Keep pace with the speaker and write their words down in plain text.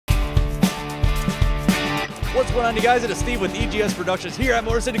What's going on, you guys? It is Steve with EGS Productions here at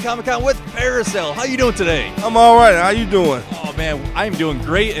Motor City Comic Con with Parisel. How you doing today? I'm all right. How you doing? Oh man, I'm doing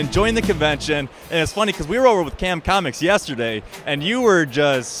great, enjoying the convention. And it's funny because we were over with Cam Comics yesterday, and you were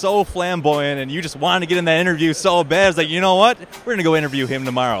just so flamboyant, and you just wanted to get in that interview so bad. It's like, you know what? We're gonna go interview him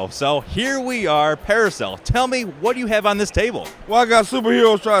tomorrow. So here we are, Parisel. Tell me, what do you have on this table? Well, I got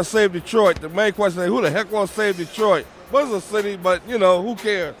superheroes trying to save Detroit. The main question is, who the heck wants to save Detroit? Well, it's a city, but you know, who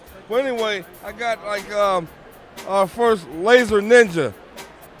cares? Well, anyway, I got like our first laser ninja.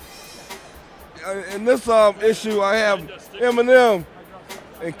 In this issue, I have Eminem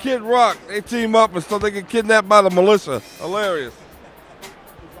and Kid Rock. They team up and so they get kidnapped by the militia. Hilarious.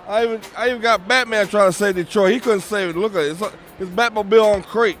 I even got Batman trying to save Detroit. He couldn't save it. Look at it. It's Batmobile on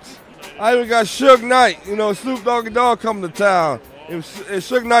crates. I even got Suge Knight. You know, Snoop Dogg coming to town. And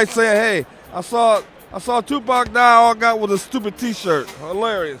Suge Knight saying, "Hey, I saw Tupac die. All I got was a stupid T-shirt."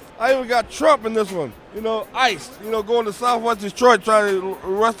 Hilarious. I even got Trump in this one. You know, ICE. You know, going to Southwest Detroit trying to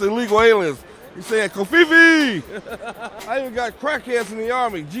arrest illegal aliens. He's saying, "Kofifi." I even got crackheads in the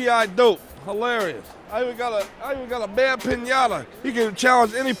army. GI Dope. Hilarious. I even got a bad pinata. He can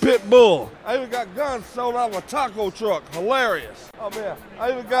challenge any pit bull. I even got guns sold out of a taco truck. Hilarious. Oh man.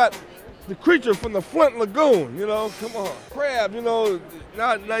 I even got the creature from the Flint Lagoon, you know, come on. Crab, you know,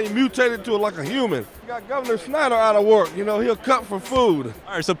 now he mutated to like a human. You got Governor Snyder out of work, you know, he'll cut for food.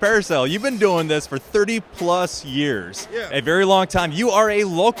 All right, so Parisel, you've been doing this for 30 plus years. Yeah. A very long time. You are a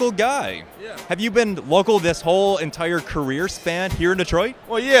local guy. Yeah. Have you been local this whole entire career span here in Detroit?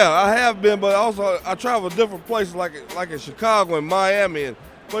 Well, yeah, I have been, but also I travel different places like in Chicago and Miami and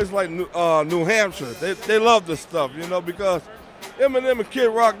places like New Hampshire. They love this stuff, you know, because Eminem and Kid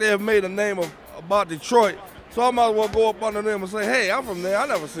Rock, they have made a name about Detroit, so I might as well go up under them and say, "Hey, I'm from there. I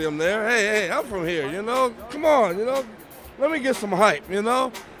never see them there. Hey, I'm from here. You know, come on. You know, let me get some hype. You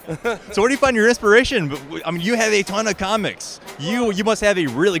know." So where do you find your inspiration? I mean, you have a ton of comics. You must have a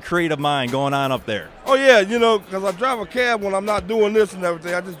really creative mind going on up there. Oh yeah, you know, because I drive a cab when I'm not doing this and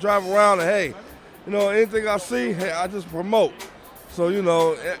everything. I just drive around and hey, you know, anything I see, hey, I just promote. So you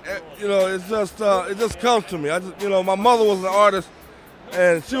know, it just comes to me. You know, my mother was an artist,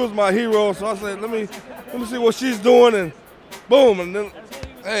 and she was my hero. So I said, let me see what she's doing, and boom, and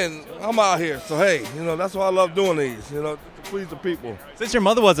I'm out here. So hey, you know, that's why I love doing these. You know, to please the people. Since your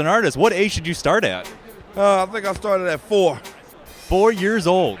mother was an artist, what age did you start at? I think I started at 4. 4 years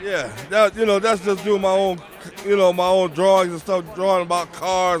old. Yeah, that's just doing my own, my own drawings and stuff, drawing about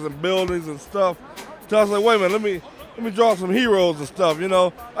cars and buildings and stuff. So I was like, wait a minute, let me draw some heroes and stuff, you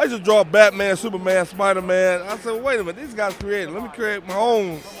know. I used to draw Batman, Superman, Spider-Man. I said, wait a minute, these guys created. Let me create my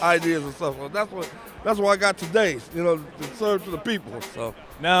own ideas and stuff. So that's what I got today, you know, to serve to the people. So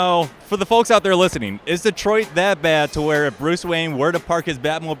now, for the folks out there listening, is Detroit that bad to where if Bruce Wayne were to park his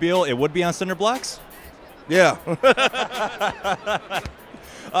Batmobile, it would be on cinder blocks? Yeah.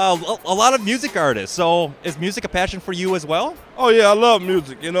 A lot of music artists. So is music a passion for you as well? Oh yeah, I love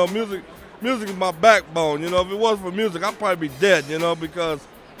music. You know, music is my backbone. You know, if it wasn't for music, I'd probably be dead. You know, because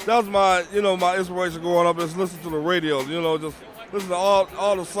that was my inspiration growing up. Is listen to the radio. You know, just listen to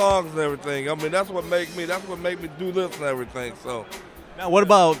all the songs and everything. I mean, that's what made me do this and everything. So now, what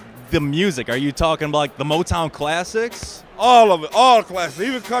about the music? Are you talking about like the Motown classics? All of it, all the classics,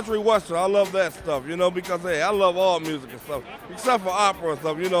 even country western. I love that stuff, you know, because hey, I love all music and stuff, except for opera and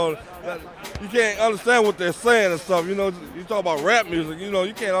stuff. You know, you can't understand what they're saying and stuff. You know, you talk about rap music, you know,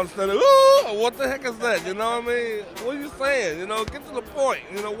 you can't understand it. Ooh, what the heck is that? You know what I mean? What are you saying? You know, get to the point.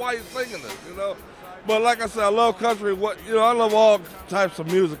 You know, why are you singing this? You know, but like I said, I love country. I love all types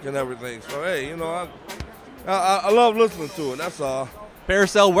of music and everything. So hey, you know, I love listening to it. That's all.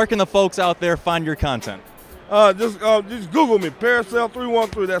 Parisel, where can the folks out there find your content? Just Google me, Parisel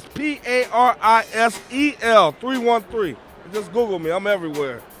 313. That's Parisel 313. Just Google me. I'm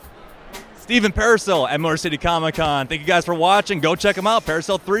everywhere. Stephen Parisel at Motor City Comic Con. Thank you guys for watching. Go check them out.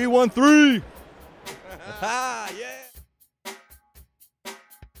 Parisel 313.